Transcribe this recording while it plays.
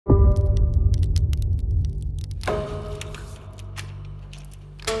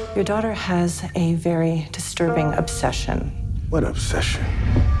Your daughter has a very disturbing obsession. What obsession?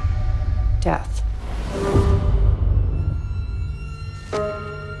 Death.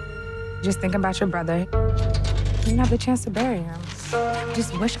 Just think about your brother. You didn't have the chance to bury him.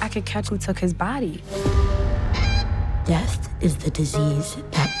 Just wish I could catch who took his body. Death is the disease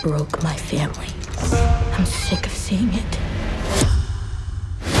that broke my family. I'm sick of seeing it.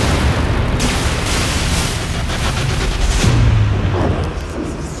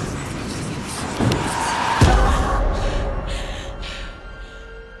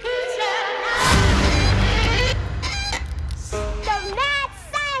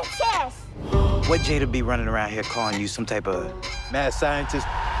 What Jada be running around here calling you some type of mad scientist?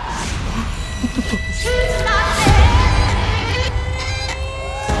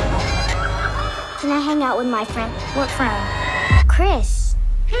 Can I hang out with my friend? What friend? Chris.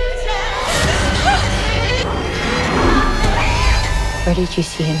 Where did you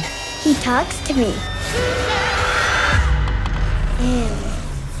see him? He talks to me. Ew.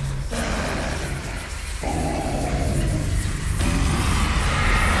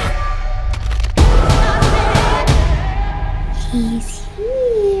 He's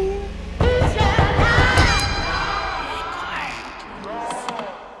here.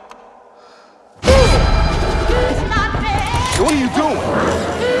 What are you doing?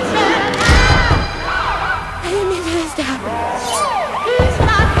 I didn't know this to happen.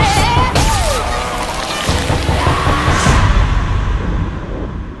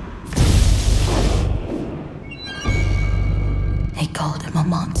 They called him a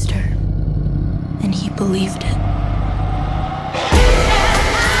monster, and he believed it.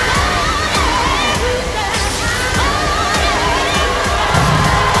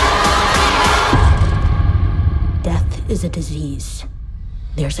 Death is a disease.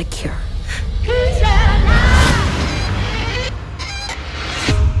 There's a cure.